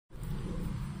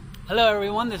Hello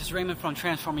everyone, this is Raymond from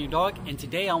Transform Your Dog, and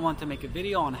today I want to make a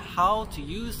video on how to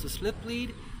use the slip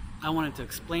lead. I wanted to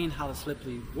explain how the slip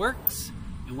lead works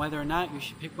and whether or not you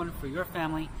should pick one for your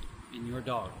family and your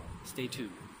dog. Stay tuned.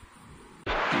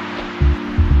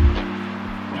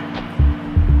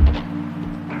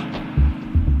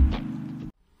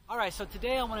 Alright, so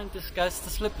today I want to discuss the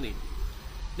slip lead.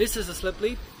 This is a slip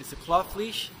lead. It's a cloth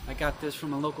leash. I got this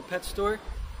from a local pet store.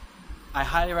 I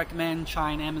highly recommend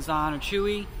trying Amazon or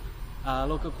Chewy.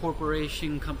 Local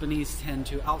corporation companies tend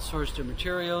to outsource their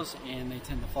materials and they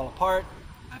tend to fall apart.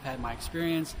 I've had my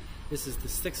experience. This is the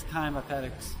 6th time I've had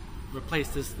to replace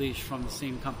this leash from the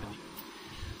same company.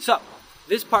 So,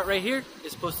 this part right here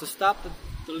is supposed to stop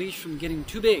the leash from getting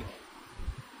too big.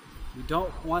 We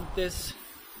don't want this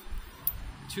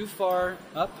too far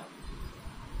up,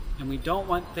 and we don't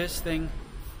want this thing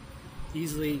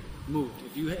easily moved.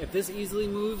 If this easily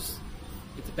moves,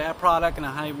 it's a bad product, and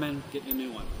I highly recommend getting a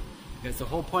new one. Because the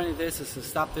whole point of this is to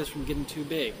stop this from getting too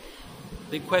big.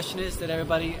 The big question is that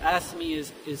everybody asks me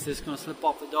is this going to slip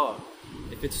off the dog?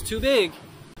 If it's too big,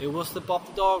 it will slip off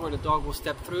the dog, or the dog will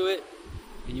step through it,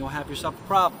 and you'll have yourself a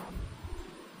problem.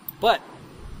 But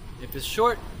if it's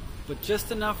short, but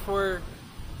just enough where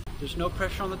there's no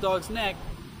pressure on the dog's neck,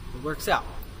 it works out.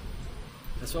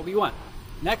 That's what we want.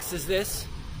 Next is this.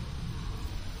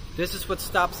 This is what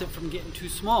stops it from getting too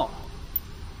small.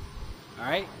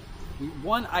 Alright?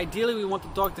 Ideally we want the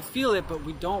dog to feel it, but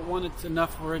we don't want it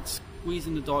enough where it's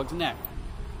squeezing the dog's neck.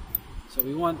 So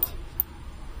we want,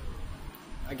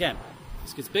 again,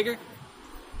 this gets bigger,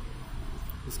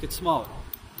 this gets smaller.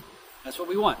 That's what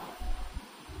we want.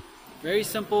 Very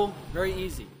simple, very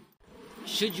easy.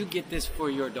 Should you get this for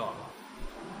your dog?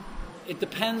 It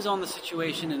depends on the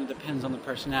situation and it depends on the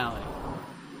personality.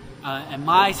 In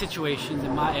my situations,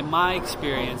 in my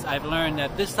experience, I've learned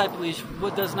that this type of leash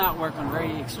does not work on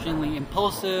very extremely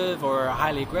impulsive or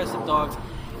highly aggressive dogs.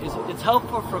 It's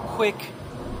helpful for quick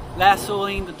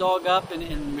lassoing the dog up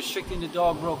and restricting the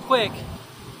dog real quick,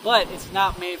 but it's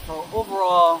not made for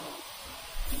overall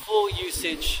full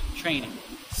usage training.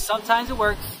 Sometimes it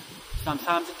works,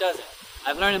 sometimes it doesn't.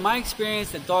 I've learned in my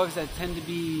experience that dogs that tend to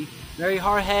be very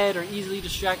hard-headed or easily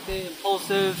distracted,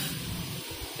 impulsive,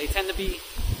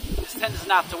 this tends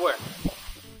not to work.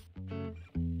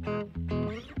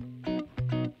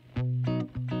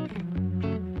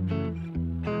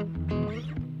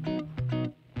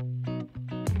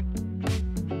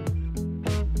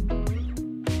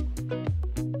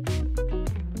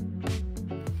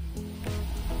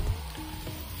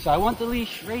 So I want the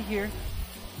leash right here,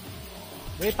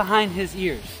 right behind his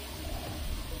ears,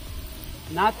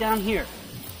 not down here.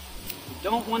 You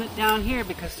don't want it down here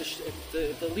because if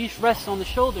the leash rests on the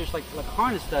shoulders like a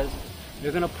harness does,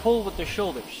 they're going to pull with their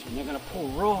shoulders and they're going to pull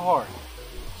real hard.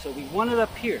 So we want it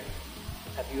up here.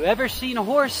 Have you ever seen a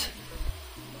horse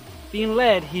being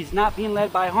led? He's not being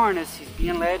led by a harness, he's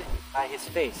being led by his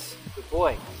face. Good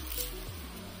boy.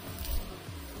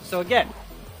 So again,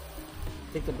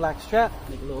 take the black strap,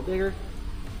 make it a little bigger,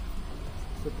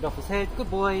 slip it off his head.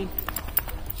 Good boy.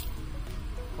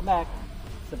 Come back.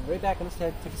 Slip it right back on his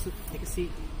head. Take a seat.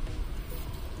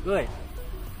 Good.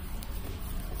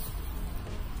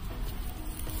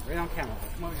 Right on camera.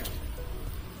 Come over here.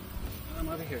 Come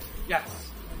over here.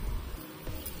 Yes.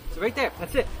 So right there.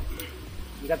 That's it.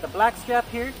 You got the black strap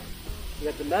here. You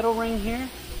got the metal ring here.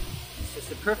 It's just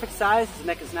the perfect size. His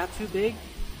neck is not too big.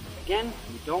 Again,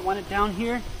 you don't want it down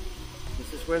here.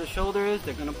 This is where the shoulder is.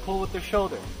 They're going to pull with their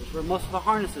shoulder. This is where most of the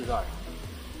harnesses are.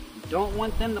 You don't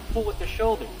want them to pull with their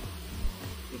shoulder.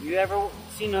 If you ever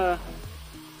seen a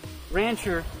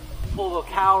rancher pull a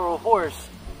cow or a horse,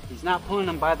 he's not pulling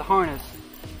them by the harness,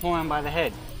 he's pulling them by the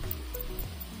head.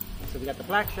 So we got the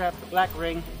black strap, the black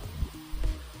ring.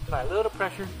 Apply a little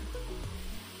pressure.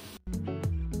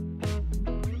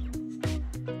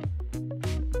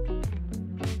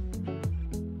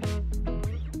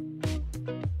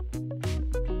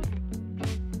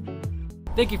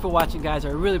 Thank you for watching, guys. I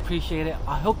really appreciate it.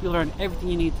 I hope you learned everything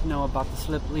you need to know about the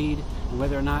slip lead and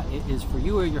whether or not it is for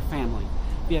you or your family.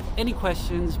 If you have any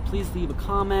questions, please leave a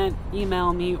comment,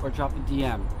 email me, or drop a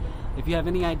DM. If you have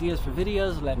any ideas for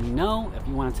videos, let me know. If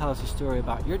you want to tell us a story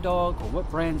about your dog or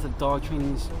what brands of dog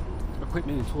training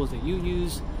equipment and tools that you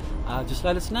use, just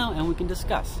let us know and we can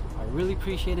discuss. I really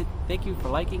appreciate it. Thank you for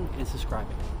liking and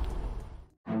subscribing.